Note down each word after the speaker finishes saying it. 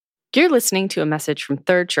You're listening to a message from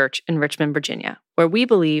Third Church in Richmond, Virginia, where we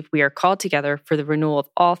believe we are called together for the renewal of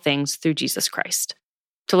all things through Jesus Christ.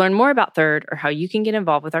 To learn more about Third or how you can get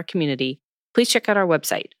involved with our community, please check out our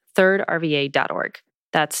website, thirdrva.org.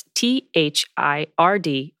 That's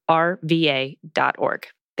THIRDRVA.org.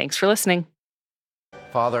 Thanks for listening.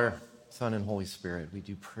 Father, Son, and Holy Spirit, we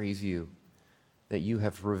do praise you that you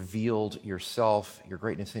have revealed yourself, your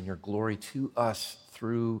greatness, and your glory to us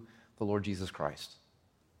through the Lord Jesus Christ,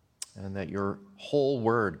 and that your whole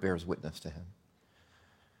word bears witness to him.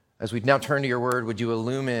 As we now turn to your word, would you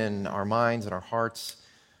illumine our minds and our hearts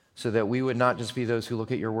so that we would not just be those who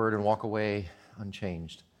look at your word and walk away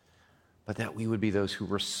unchanged, but that we would be those who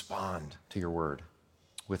respond to your word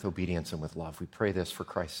with obedience and with love. We pray this for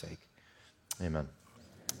Christ's sake. Amen.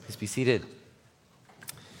 Please be seated.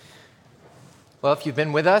 Well, if you've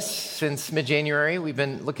been with us since mid-January, we've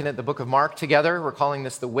been looking at the book of Mark together. We're calling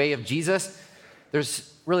this The Way of Jesus. There's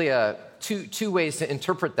really two ways to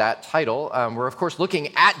interpret that title. We're, of course,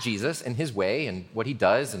 looking at Jesus and his way and what he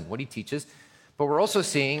does and what he teaches. But we're also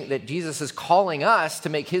seeing that Jesus is calling us to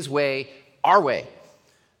make his way our way,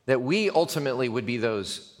 that we ultimately would be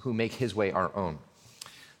those who make his way our own.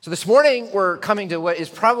 So this morning, we're coming to what is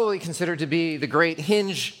probably considered to be the great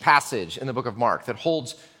hinge passage in the book of Mark that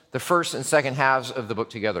holds the first and second halves of the book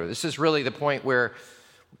together. This is really the point where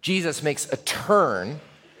Jesus makes a turn,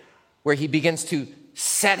 where he begins to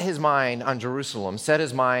set his mind on Jerusalem, set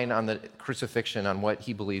his mind on the crucifixion, on what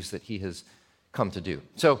he believes that he has come to do.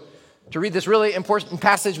 So to read this really important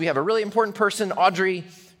passage, we have a really important person, Audrey,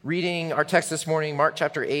 reading our text this morning, Mark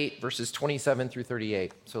chapter 8, verses 27 through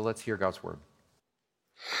 38. So let's hear God's word.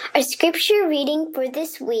 Our scripture reading for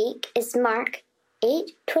this week is Mark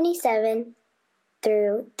 8:27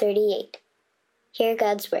 through 38. Hear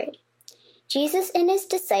God's word. Jesus and his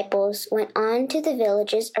disciples went on to the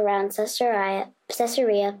villages around Caesarea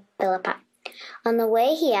Philippi. On the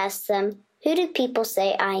way he asked them, "Who do people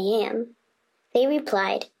say I am?" They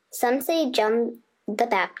replied, "Some say John the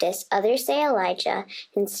Baptist, others say Elijah,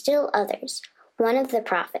 and still others, one of the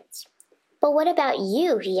prophets." "But what about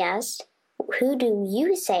you?" he asked. "Who do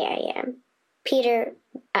you say I am?" Peter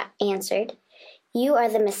answered, "You are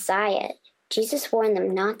the Messiah." Jesus warned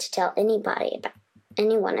them not to tell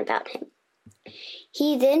anyone about him.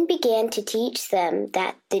 He then began to teach them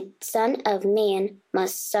that the Son of Man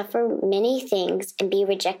must suffer many things and be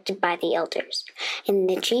rejected by the elders and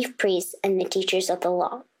the chief priests and the teachers of the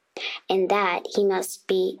law, and that he must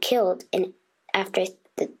be killed and after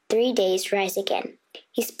 3 days rise again.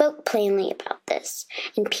 He spoke plainly about this,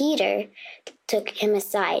 and Peter took him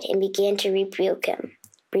aside and began to rebuke him.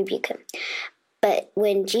 But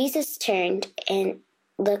when Jesus turned and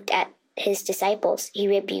looked at his disciples, he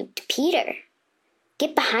rebuked Peter.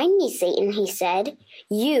 "Get behind me, Satan," he said.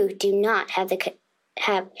 "You do not have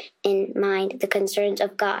in mind the concerns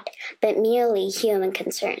of God, but merely human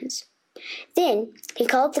concerns." Then he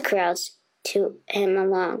called the crowds to him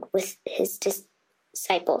along with his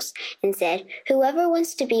disciples and said, "Whoever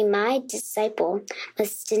wants to be my disciple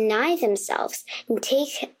must deny themselves and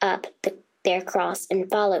take up their cross and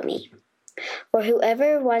follow me. For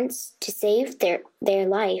whoever wants to save their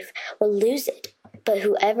life will lose it, but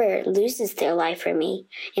whoever loses their life for me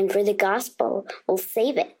and for the gospel will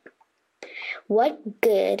save it. What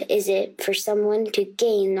good is it for someone to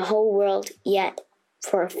gain the whole world yet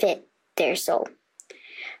forfeit their soul?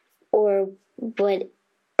 Or what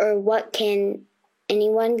can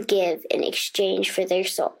anyone give in exchange for their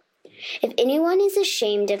soul? If anyone is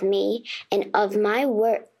ashamed of me and of my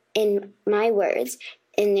words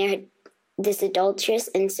in this adulterous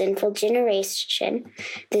and sinful generation,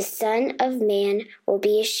 the Son of Man will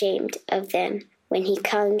be ashamed of them when he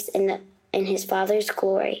comes in his Father's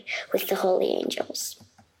glory with the holy angels."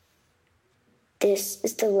 This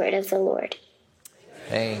is the word of the Lord.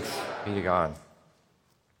 Thanks be to God.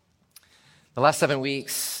 The last 7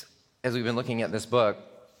 weeks, as we've been looking at this book,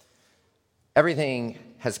 everything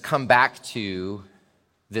has come back to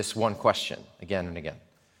this one question again and again.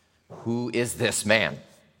 Who is this man?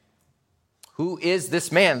 Who is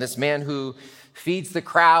this man? This man who feeds the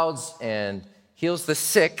crowds and heals the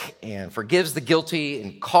sick and forgives the guilty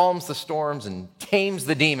and calms the storms and tames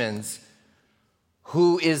the demons.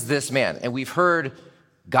 Who is this man? And we've heard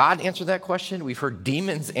God answer that question. We've heard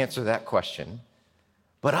demons answer that question.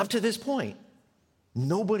 But up to this point,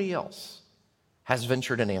 nobody else has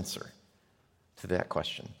ventured an answer to that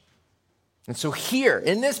question. And so here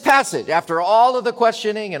in this passage, after all of the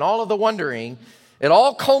questioning and all of the wondering, it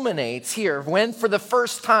all culminates here when for the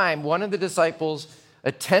first time, one of the disciples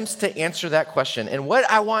attempts to answer that question. And what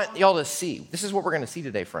I want y'all to see, this is what we're going to see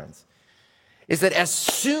today, friends, is that as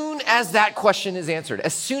soon as that question is answered,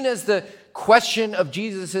 as soon as the question of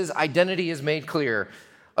Jesus' identity is made clear,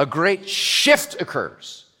 a great shift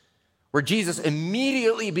occurs where Jesus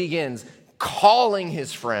immediately begins calling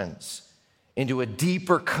his friends into a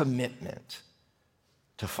deeper commitment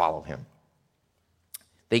to follow him.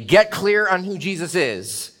 They get clear on who Jesus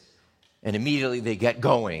is, and immediately they get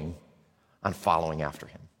going on following after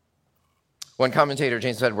him. One commentator,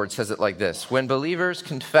 James Edwards, says it like this: when believers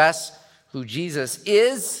confess who Jesus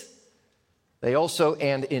is, they also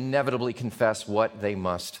and inevitably confess what they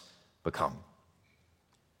must become.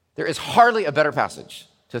 There is hardly a better passage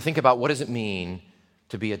to think about what does it mean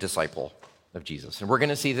to be a disciple of Jesus. And we're going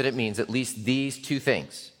to see that it means at least these two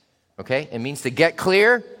things, okay? It means to get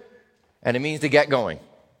clear, and it means to get going.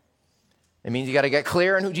 It means you got to get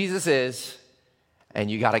clear on who Jesus is, and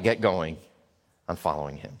you got to get going on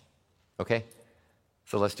following him, okay?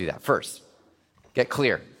 So let's do that. First, get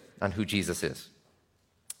clear on who Jesus is.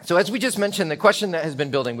 So as we just mentioned, the question that has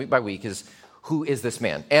been building week by week is, who is this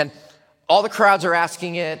man? And all the crowds are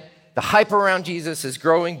asking it. The hype around Jesus is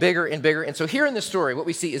growing bigger and bigger. And so here in this story, what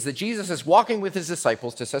we see is that Jesus is walking with his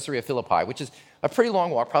disciples to Caesarea Philippi, which is a pretty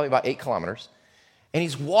long walk, probably about 8 kilometers. And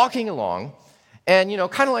he's walking along, and,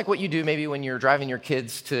 kind of like what you do maybe when you're driving your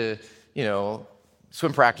kids to,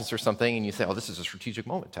 swim practice or something, and you say, oh, this is a strategic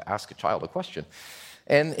moment to ask a child a question.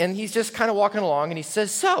 And he's just kind of walking along, and he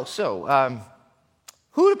says, so,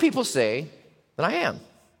 who do people say that I am?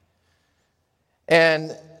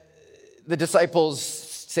 And the disciples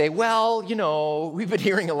say, well, we've been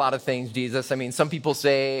hearing a lot of things, Jesus. I mean, some people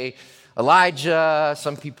say Elijah.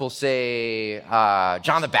 Some people say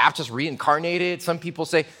John the Baptist reincarnated. Some people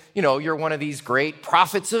say, you're one of these great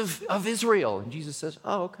prophets of Israel. And Jesus says,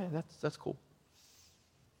 oh, okay, that's cool.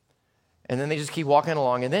 And then they just keep walking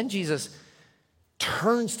along. And then Jesus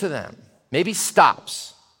turns to them, maybe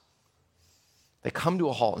stops. They come to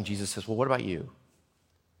a halt, and Jesus says, well, what about you?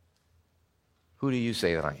 Who do you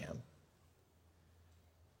say that I am?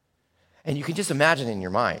 And you can just imagine in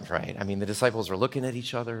your mind, right? I mean, the disciples are looking at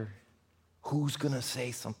each other. Who's going to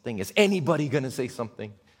say something? Is anybody going to say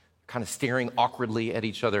something? Kind of staring awkwardly at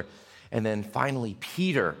each other. And then finally,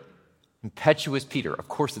 Peter, impetuous Peter, of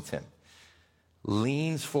course it's him,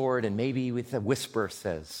 leans forward and maybe with a whisper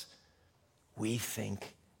says, we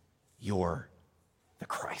think you're the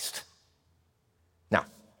Christ. Now,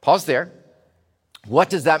 pause there. What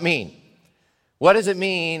does that mean? What does it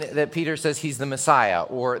mean that Peter says he's the Messiah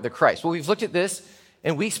or the Christ? Well, we've looked at this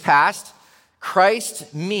in weeks past.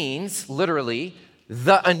 Christ means literally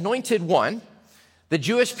the anointed one. The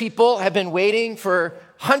Jewish people have been waiting for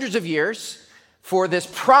hundreds of years for this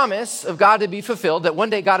promise of God to be fulfilled, that one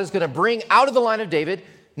day God is going to bring out of the line of David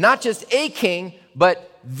not just a king,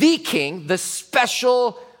 but the king, the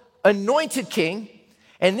special anointed king.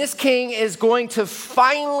 And this king is going to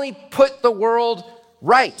finally put the world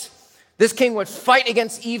right. This king would fight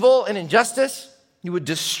against evil and injustice. He would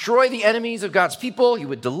destroy the enemies of God's people. He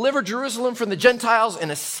would deliver Jerusalem from the Gentiles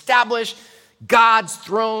and establish God's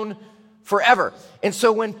throne forever. And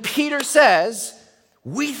so when Peter says,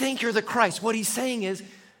 we think you're the Christ, what he's saying is,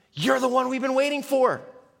 you're the one we've been waiting for.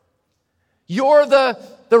 You're the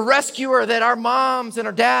rescuer that our moms and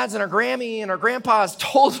our dads and our Grammy and our grandpas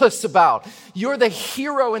told us about. You're the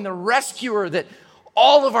hero and the rescuer that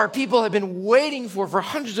all of our people have been waiting for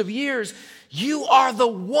hundreds of years. You are the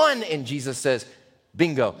one. And Jesus says,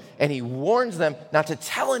 bingo. And he warns them not to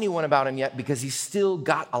tell anyone about him yet because he's still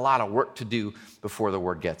got a lot of work to do before the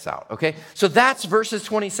word gets out, okay? So that's verses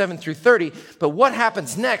 27 through 30. But what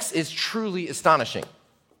happens next is truly astonishing.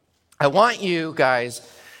 I want you guys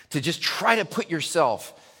to just try to put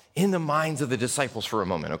yourself in the minds of the disciples for a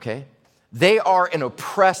moment, okay? They are an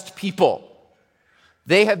oppressed people.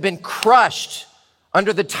 They have been crushed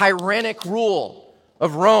under the tyrannic rule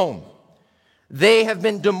of Rome. They have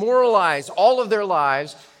been demoralized all of their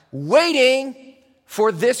lives, waiting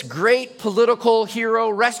for this great political hero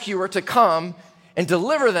rescuer to come and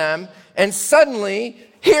deliver them. And suddenly,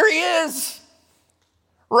 here he is,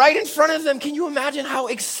 right in front of them. Can you imagine how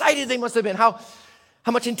excited they must have been, how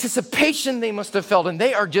much anticipation they must have felt? And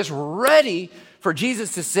they are just ready for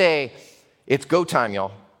Jesus to say, it's go time,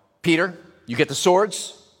 y'all. Peter, you get the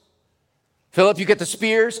swords. Philip, you get the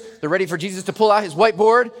spears. They're ready for Jesus to pull out his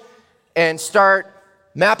whiteboard and start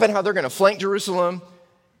mapping how they're going to flank Jerusalem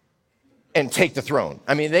and take the throne.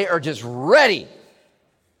 I mean, they are just ready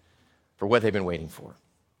for what they've been waiting for.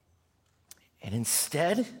 And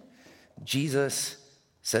instead, Jesus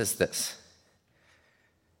says this.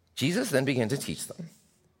 Jesus then began to teach them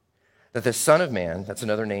that the Son of Man, that's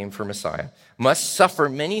another name for Messiah, must suffer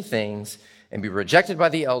many things and be rejected by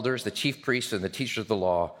the elders, the chief priests, and the teachers of the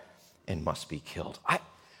law, and must be killed.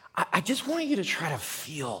 I just want you to try to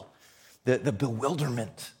feel the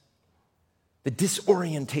bewilderment, the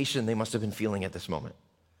disorientation they must have been feeling at this moment.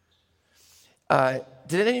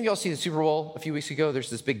 Did any of y'all see the Super Bowl a few weeks ago? There's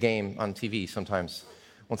this big game on TV sometimes,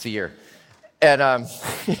 once a year. And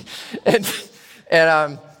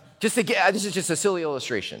this is just a silly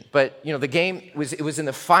illustration, but the game was in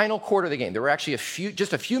the final quarter of the game. There were actually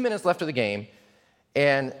just a few minutes left of the game,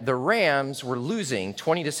 and the Rams were losing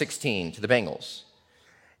 20-16 to the Bengals.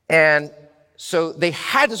 And so they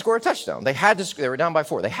had to score a touchdown. They were down by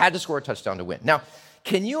 4. They had to score a touchdown to win. Now,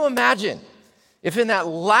 can you imagine if in that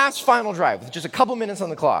last final drive, with just a couple minutes on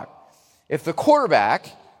the clock, if the quarterback,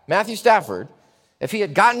 Matthew Stafford, if he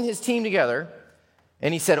had gotten his team together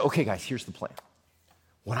and he said, okay, guys, here's the plan.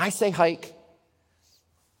 When I say hike,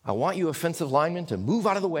 I want you offensive linemen to move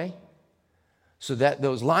out of the way so that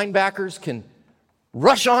those linebackers can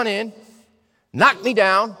rush on in, knock me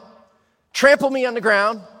down, trample me on the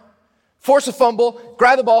ground, force a fumble,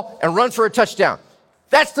 grab the ball, and run for a touchdown.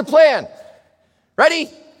 That's the plan. Ready?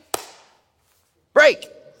 Break.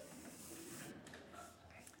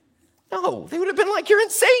 No, they would have been like, you're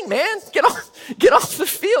insane, man. Get off the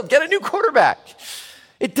field. Get a new quarterback.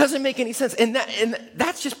 It doesn't make any sense. And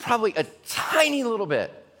that's just probably a tiny little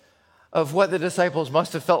bit of what the disciples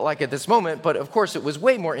must have felt like at this moment. But of course, it was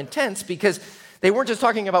way more intense because they weren't just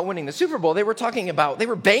talking about winning the Super Bowl. They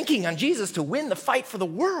were banking on Jesus to win the fight for the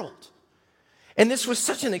world. And this was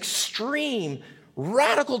such an extreme,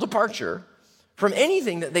 radical departure from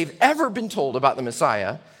anything that they've ever been told about the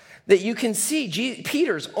Messiah that you can see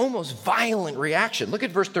Peter's almost violent reaction. Look at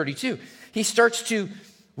verse 32. He starts to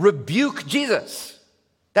rebuke Jesus.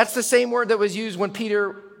 That's the same word that was used when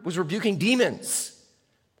Peter was rebuking demons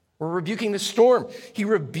or rebuking the storm. He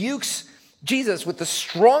rebukes Jesus with the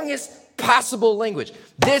strongest possible language.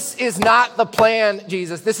 This is not the plan,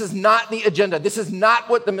 Jesus. This is not the agenda. This is not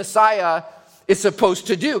what the Messiah is supposed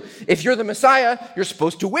to do. If you're the Messiah, you're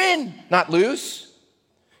supposed to win, not lose.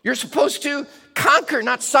 You're supposed to conquer,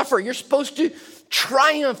 not suffer. You're supposed to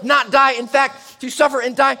triumph, not die. In fact, to suffer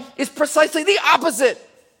and die is precisely the opposite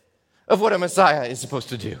of what a Messiah is supposed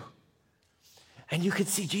to do. And you could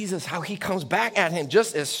see Jesus, how he comes back at him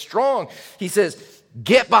just as strong. He says,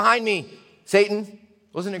 get behind me, Satan.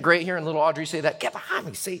 Wasn't it great hearing little Audrey say that? Get behind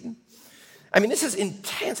me, Satan. I mean, this is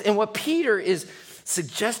intense. And what Peter is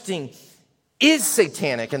suggesting is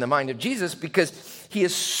satanic in the mind of Jesus because he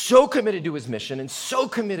is so committed to his mission and so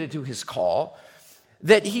committed to his call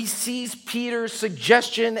that he sees Peter's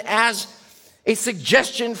suggestion as a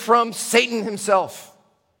suggestion from Satan himself.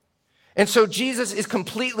 And so Jesus is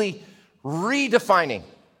completely redefining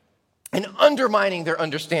and undermining their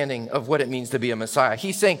understanding of what it means to be a Messiah.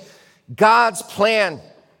 He's saying God's plan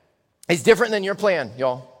is different than your plan,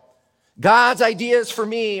 y'all. God's ideas for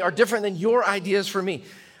me are different than your ideas for me.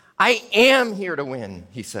 I am here to win,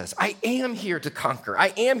 he says. I am here to conquer.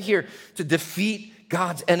 I am here to defeat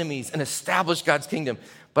God's enemies and establish God's kingdom.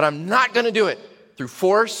 But I'm not going to do it through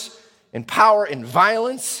force and power and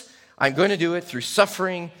violence. I'm going to do it through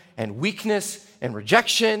suffering and weakness and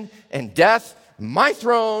rejection and death. My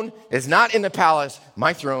throne is not in the palace.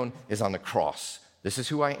 My throne is on the cross. This is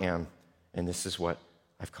who I am, and this is what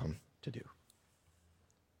I've come to do.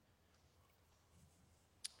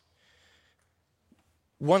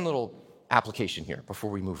 One little application here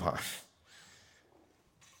before we move on.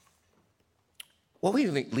 What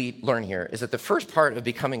we learn here is that the first part of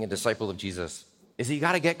becoming a disciple of Jesus is that you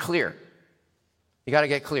got to get clear. You got to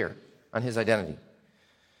get clear on his identity.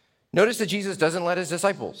 Notice that Jesus doesn't let his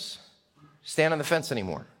disciples stand on the fence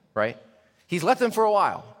anymore, right? He's let them for a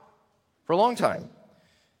while, for a long time.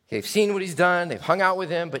 They've seen what he's done. They've hung out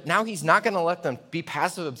with him, but now he's not going to let them be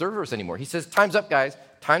passive observers anymore. He says, time's up, guys.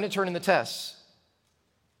 Time to turn in the tests.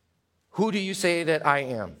 Who do you say that I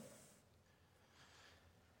am?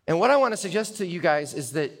 And what I want to suggest to you guys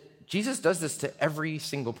is that Jesus does this to every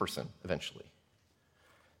single person eventually.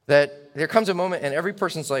 That there comes a moment in every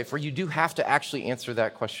person's life where you do have to actually answer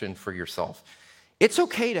that question for yourself. It's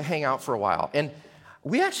okay to hang out for a while. And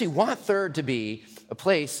we actually want Third to be a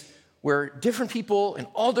place where different people in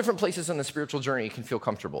all different places on the spiritual journey can feel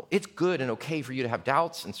comfortable. It's good and okay for you to have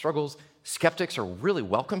doubts and struggles. Skeptics are really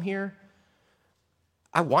welcome here.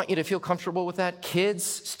 I want you to feel comfortable with that. Kids,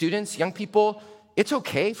 students, young people, it's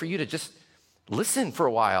okay for you to just listen for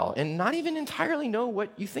a while and not even entirely know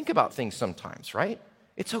what you think about things sometimes, right?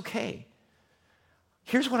 It's okay.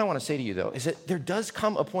 Here's what I want to say to you, though, is that there does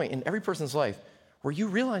come a point in every person's life where you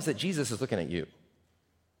realize that Jesus is looking at you.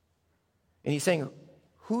 And he's saying,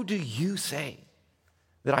 who do you say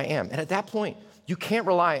that I am? And at that point, you can't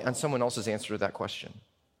rely on someone else's answer to that question.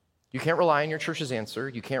 You can't rely on your church's answer.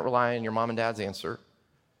 You can't rely on your mom and dad's answer.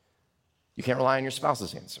 You can't rely on your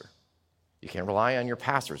spouse's answer. You can't rely on your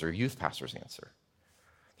pastor's or youth pastor's answer.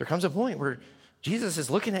 There comes a point where Jesus is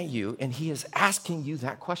looking at you and he is asking you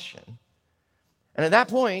that question. And at that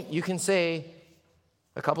point, you can say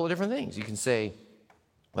a couple of different things. You can say,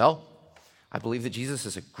 well, I believe that Jesus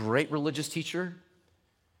is a great religious teacher.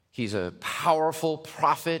 He's a powerful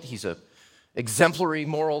prophet. He's an exemplary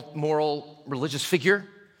moral religious figure.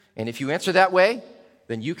 And if you answer that way,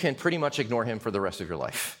 then you can pretty much ignore him for the rest of your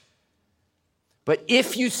life. But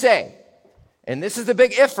if you say, and this is the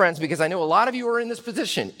big if, friends, because I know a lot of you are in this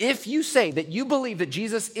position, if you say that you believe that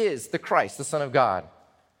Jesus is the Christ, the Son of God,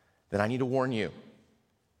 then I need to warn you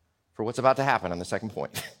for what's about to happen on the second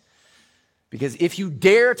point. Because if you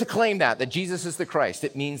dare to claim that Jesus is the Christ,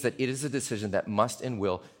 it means that it is a decision that must and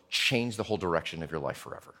will change the whole direction of your life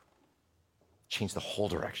forever. Change the whole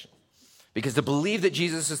direction. Because to believe that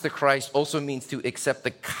Jesus is the Christ also means to accept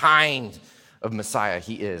the kind of Messiah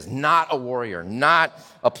he is. Not a warrior, not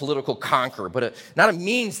a political conqueror, but not a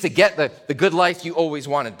means to get the good life you always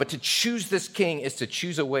wanted. But to choose this king is to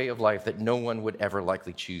choose a way of life that no one would ever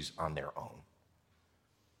likely choose on their own.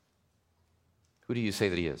 Who do you say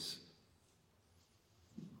that he is?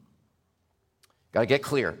 Got to get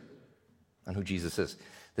clear on who Jesus is.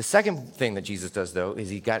 The second thing that Jesus does, though,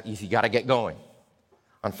 is you got to get going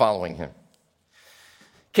on following him.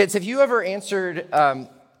 Kids, have you ever answered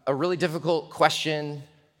a really difficult question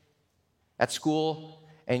at school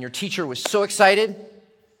and your teacher was so excited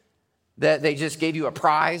that they just gave you a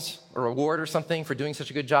prize or award or something for doing such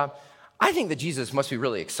a good job? I think that Jesus must be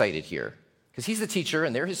really excited here because he's the teacher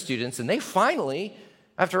and they're his students, and they finally,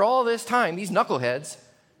 after all this time, these knuckleheads,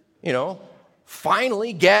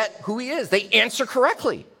 finally get who he is. They answer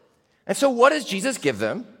correctly. And so what does Jesus give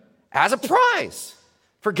them as a prize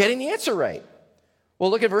for getting the answer right? Well,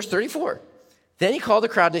 look at verse 34. Then he called the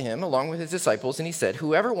crowd to him along with his disciples, and he said,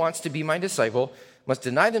 whoever wants to be my disciple must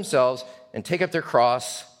deny themselves and take up their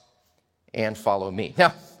cross and follow me.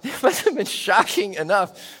 Now, it must have been shocking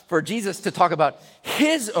enough for Jesus to talk about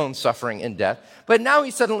his own suffering and death, but now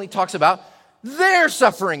he suddenly talks about their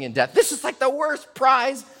suffering and death. This is like the worst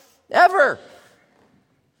prize ever.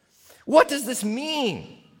 What does this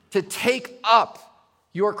mean to take up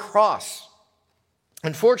your cross?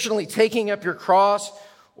 Unfortunately, taking up your cross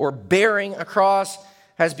or bearing a cross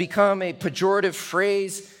has become a pejorative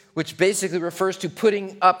phrase which basically refers to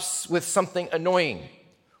putting up with something annoying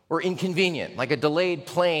or inconvenient, like a delayed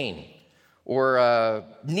plane or a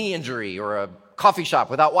knee injury or a coffee shop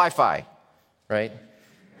without Wi-Fi, right?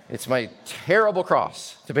 It's my terrible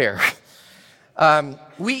cross to bear.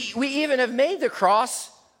 We even have made the cross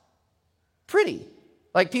pretty,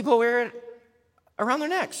 like people wear it around their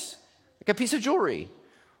necks, like a piece of jewelry.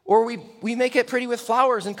 Or we make it pretty with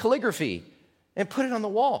flowers and calligraphy and put it on the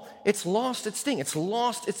wall. It's lost its sting. It's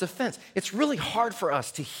lost its offense. It's really hard for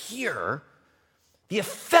us to hear the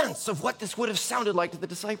offense of what this would have sounded like to the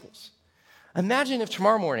disciples. Imagine if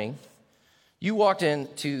tomorrow morning you walked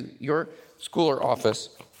into your school or office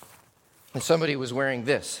and somebody was wearing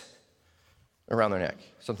this around their neck,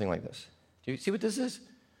 something like this. Do you see what this is?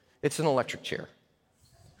 It's an electric chair.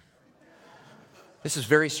 This is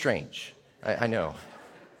very strange. I know.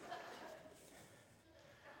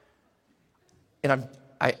 And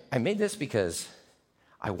I made this because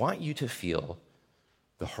I want you to feel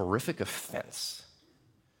the horrific offense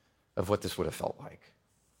of what this would have felt like.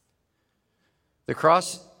 The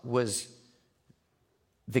cross was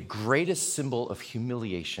the greatest symbol of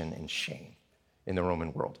humiliation and shame in the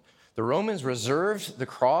Roman world. The Romans reserved the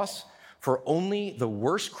cross for only the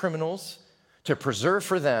worst criminals to preserve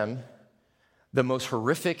for them the most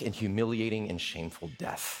horrific and humiliating and shameful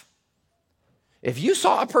death. If you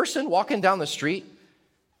saw a person walking down the street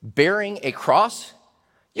bearing a cross,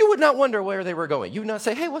 you would not wonder where they were going. You would not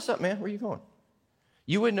say, hey, what's up, man? Where are you going?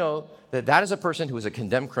 You would know that that is a person who is a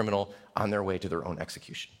condemned criminal on their way to their own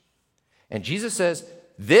execution. And Jesus says,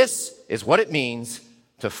 this is what it means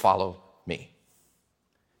to follow me.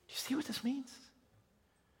 Do you see what this means?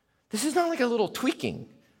 This is not like a little tweaking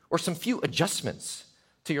or some few adjustments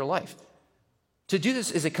to your life. To do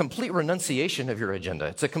this is a complete renunciation of your agenda.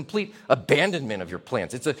 It's a complete abandonment of your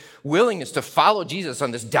plans. It's a willingness to follow Jesus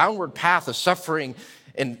on this downward path of suffering,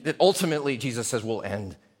 and that ultimately, Jesus says, will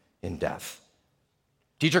end in death.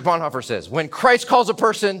 Dietrich Bonhoeffer says, when Christ calls a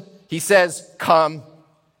person, he says, come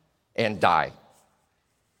and die.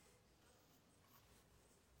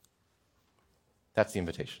 That's the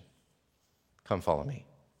invitation. Come follow me.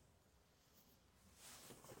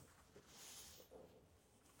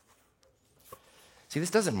 See, this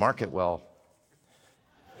doesn't market well.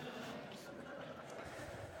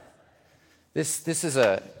 This is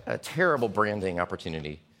a terrible branding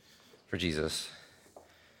opportunity for Jesus.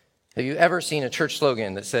 Have you ever seen a church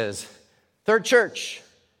slogan that says, Third Church,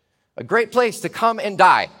 a great place to come and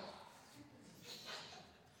die?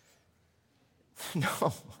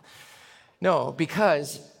 No,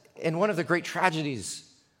 because, and one of the great tragedies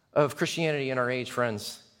of Christianity in our age,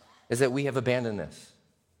 friends, is that we have abandoned this.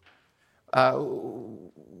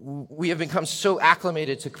 We have become so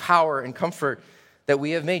acclimated to power and comfort that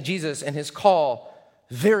we have made Jesus and his call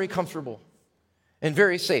very comfortable and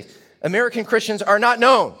very safe. American Christians are not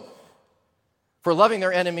known for loving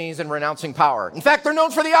their enemies and renouncing power. In fact, they're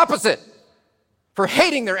known for the opposite, for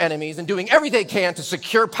hating their enemies and doing everything they can to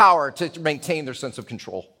secure power to maintain their sense of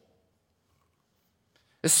control.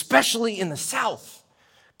 Especially in the South,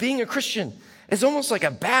 being a Christian is almost like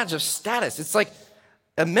a badge of status. It's like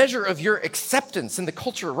a measure of your acceptance in the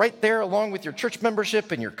culture right there, along with your church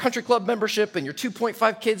membership and your country club membership and your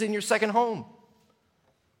 2.5 kids in your second home.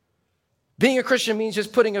 Being a Christian means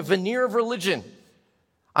just putting a veneer of religion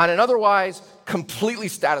on an otherwise completely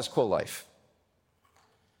status quo life.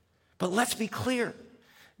 But let's be clear.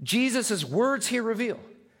 Jesus' words here reveal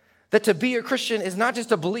that to be a Christian is not just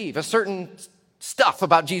to believe a certain stuff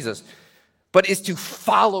about Jesus, but is to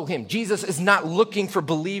follow him. Jesus is not looking for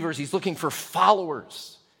believers. He's looking for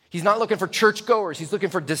followers. He's not looking for churchgoers. He's looking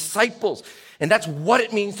for disciples. And that's what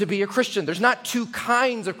it means to be a Christian. There's not two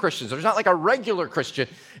kinds of Christians. There's not like a regular Christian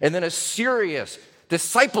and then a serious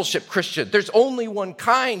discipleship Christian. There's only one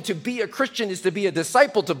kind. To be a Christian is to be a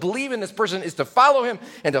disciple. To believe in this person is to follow him.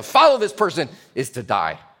 And to follow this person is to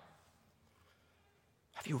die.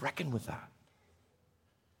 Have you reckoned with that?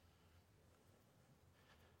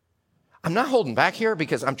 I'm not holding back here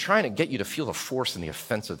because I'm trying to get you to feel the force and the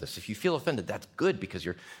offense of this. If you feel offended, that's good because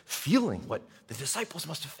you're feeling what the disciples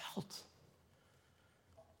must have felt.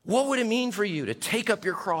 What would it mean for you to take up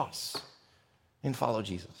your cross and follow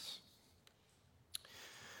Jesus?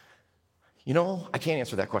 You know, I can't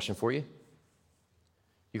answer that question for you.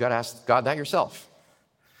 You got to ask God that yourself.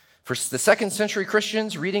 For the second century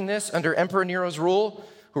Christians reading this under Emperor Nero's rule,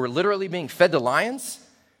 who were literally being fed to lions,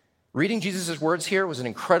 reading Jesus' words here was an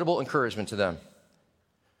incredible encouragement to them.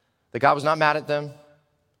 That God was not mad at them,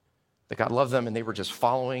 that God loved them, and they were just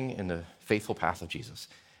following in the faithful path of Jesus.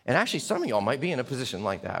 And actually, some of y'all might be in a position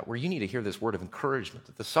like that, where you need to hear this word of encouragement,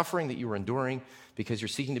 that the suffering that you are enduring because you're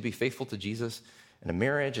seeking to be faithful to Jesus in a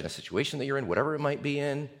marriage, in a situation that you're in, whatever it might be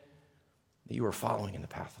in, that you are following in the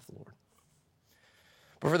path of the Lord.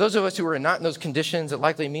 But for those of us who are not in those conditions, it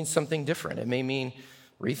likely means something different. It may mean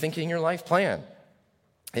rethinking your life plan.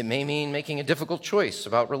 It may mean making a difficult choice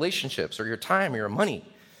about relationships or your time or your money.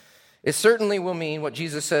 It certainly will mean what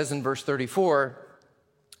Jesus says in verse 34,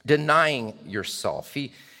 denying yourself.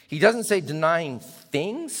 He doesn't say denying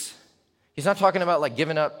things. He's not talking about like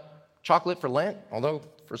giving up chocolate for Lent, although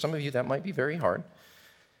for some of you that might be very hard.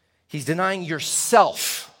 He's denying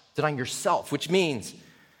yourself, which means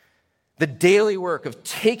the daily work of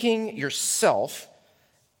taking yourself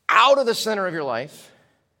out of the center of your life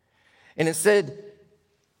and instead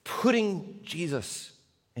putting Jesus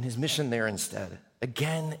and his mission there instead,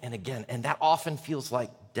 again and again. And that often feels like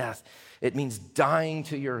death. It means dying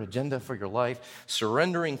to your agenda for your life,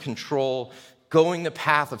 surrendering control, going the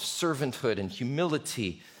path of servanthood and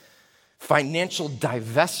humility, financial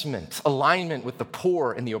divestment, alignment with the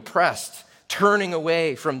poor and the oppressed, turning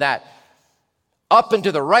away from that up and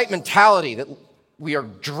to the right mentality that we are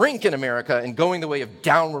drink in America and going the way of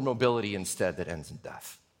downward mobility instead that ends in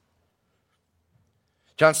death.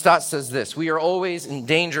 John Stott says this, we are always in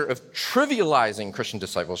danger of trivializing Christian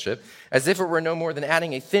discipleship as if it were no more than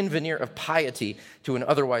adding a thin veneer of piety to an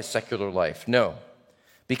otherwise secular life. No,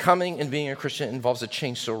 becoming and being a Christian involves a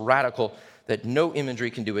change so radical that no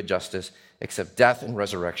imagery can do it justice except death and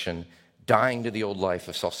resurrection, dying to the old life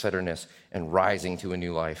of self-centeredness and rising to a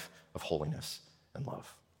new life of holiness and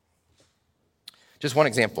love. Just one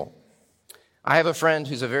example. I have a friend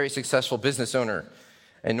who's a very successful business owner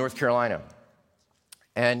in North Carolina.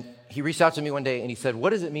 And he reached out to me one day and he said, what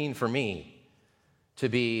does it mean for me to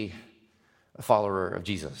be a follower of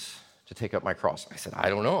Jesus, to take up my cross? I said, I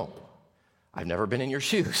don't know. I've never been in your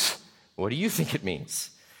shoes. What do you think it means?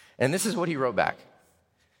 And this is what he wrote back.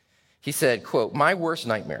 He said, quote, my worst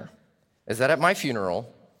nightmare is that at my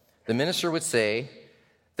funeral, the minister would say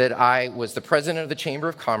that I was the president of the Chamber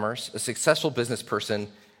of Commerce, a successful business person,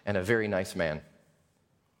 and a very nice man.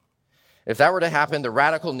 If that were to happen, the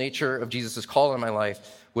radical nature of Jesus' call in my life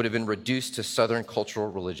would have been reduced to Southern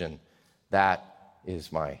cultural religion. That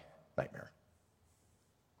is my nightmare.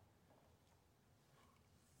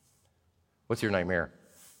 What's your nightmare?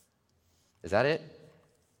 Is that it?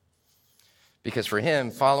 Because for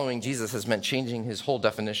him, following Jesus has meant changing his whole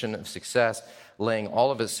definition of success, laying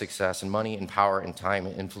all of his success and money and power and time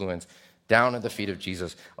and influence down at the feet of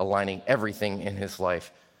Jesus, aligning everything in his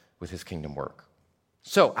life with his kingdom work.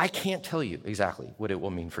 So I can't tell you exactly what it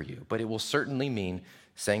will mean for you, but it will certainly mean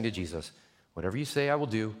saying to Jesus, whatever you say, I will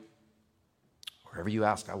do. Wherever you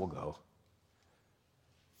ask, I will go.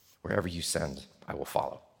 Wherever you send, I will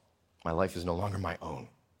follow. My life is no longer my own.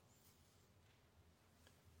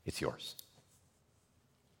 It's yours.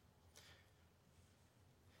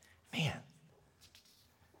 Man,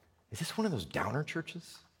 is this one of those downer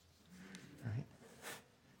churches? Right?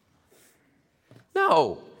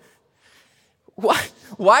 No.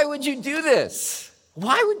 Why would you do this?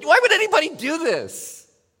 Why would anybody do this?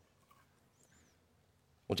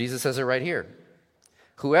 Well, Jesus says it right here.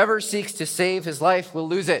 Whoever seeks to save his life will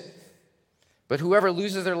lose it. But whoever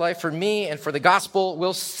loses their life for me and for the gospel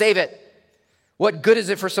will save it. What good is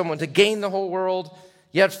it for someone to gain the whole world,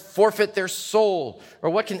 yet forfeit their soul? Or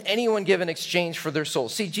what can anyone give in exchange for their soul?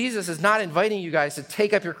 See, Jesus is not inviting you guys to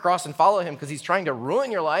take up your cross and follow him because he's trying to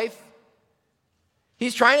ruin your life.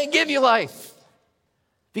 He's trying to give you life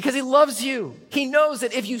because he loves you. He knows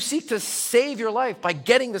that if you seek to save your life by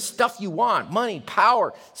getting the stuff you want, money,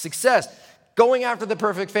 power, success, going after the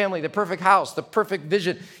perfect family, the perfect house, the perfect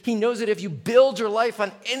vision, he knows that if you build your life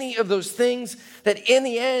on any of those things, that in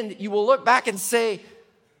the end, you will look back and say,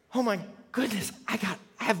 oh my goodness, I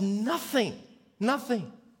have nothing.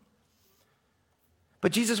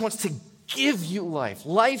 But Jesus wants to give you life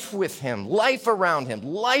with him, life around him,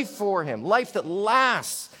 life for him, life that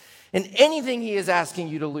lasts. And anything he is asking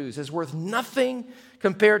you to lose is worth nothing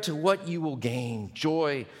compared to what you will gain: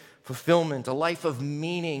 joy, fulfillment, a life of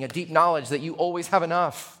meaning, a deep knowledge that you always have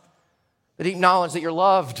enough, the deep knowledge that you're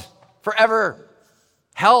loved forever,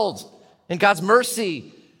 held in God's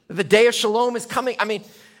mercy, that the day of shalom is coming. I mean,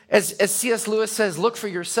 as C.S. Lewis says, look for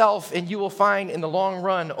yourself and you will find in the long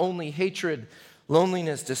run only hatred,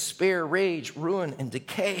 loneliness, despair, rage, ruin, and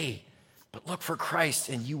decay. But look for Christ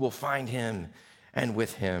and you will find him, and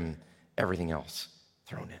with him, everything else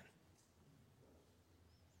thrown in.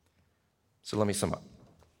 So let me sum up.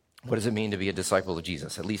 What does it mean to be a disciple of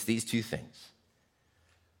Jesus? At least these two things: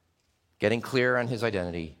 getting clear on his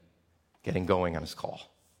identity, getting going on his call.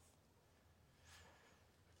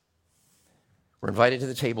 We're invited to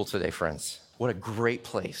the table today, friends. What a great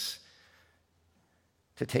place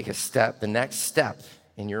to take a step, the next step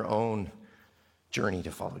in your own journey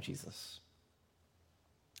to follow Jesus.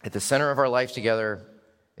 At the center of our life together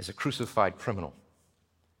is a crucified criminal.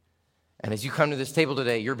 And as you come to this table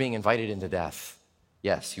today, you're being invited into death.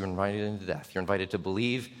 Yes, you're invited into death. You're invited to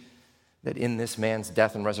believe that in this man's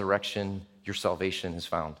death and resurrection, your salvation is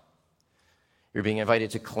found. You're being invited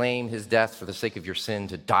to claim his death for the sake of your sin,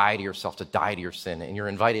 to die to yourself, to die to your sin. And you're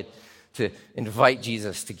invited to invite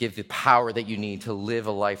Jesus to give the power that you need to live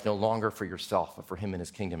a life no longer for yourself, but for him and his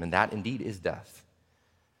kingdom. And that indeed is death.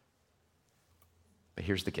 But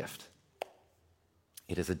here's the gift.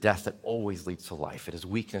 It is a death that always leads to life. It is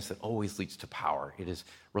weakness that always leads to power. It is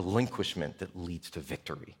relinquishment that leads to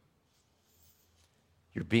victory.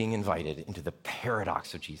 You're being invited into the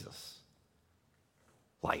paradox of Jesus: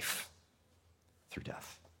 life through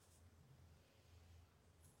death.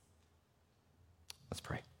 Let's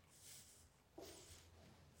pray.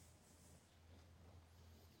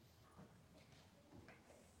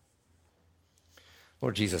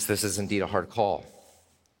 Lord Jesus, this is indeed a hard call.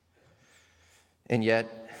 And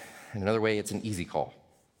yet, in another way, it's an easy call.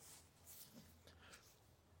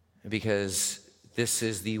 Because this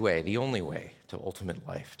is the way, the only way to ultimate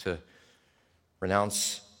life, to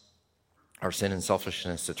renounce our sin and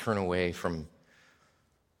selfishness, to turn away from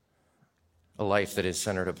a life that is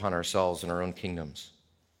centered upon ourselves and our own kingdoms,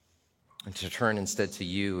 and to turn instead to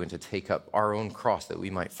you and to take up our own cross that we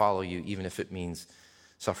might follow you, even if it means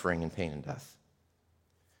suffering and pain and death.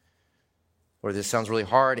 Lord, this sounds really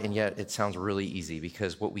hard, and yet it sounds really easy,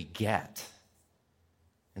 because what we get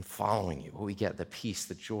in following you, what we get, the peace,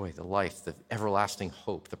 the joy, the life, the everlasting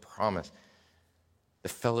hope, the promise, the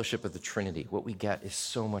fellowship of the Trinity, what we get is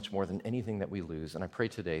so much more than anything that we lose. And I pray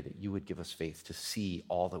today that you would give us faith to see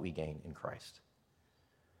all that we gain in Christ,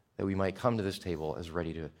 that we might come to this table as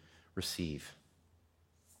ready to receive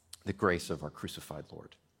the grace of our crucified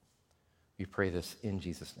Lord. We pray this in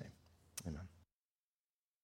Jesus' name. Amen.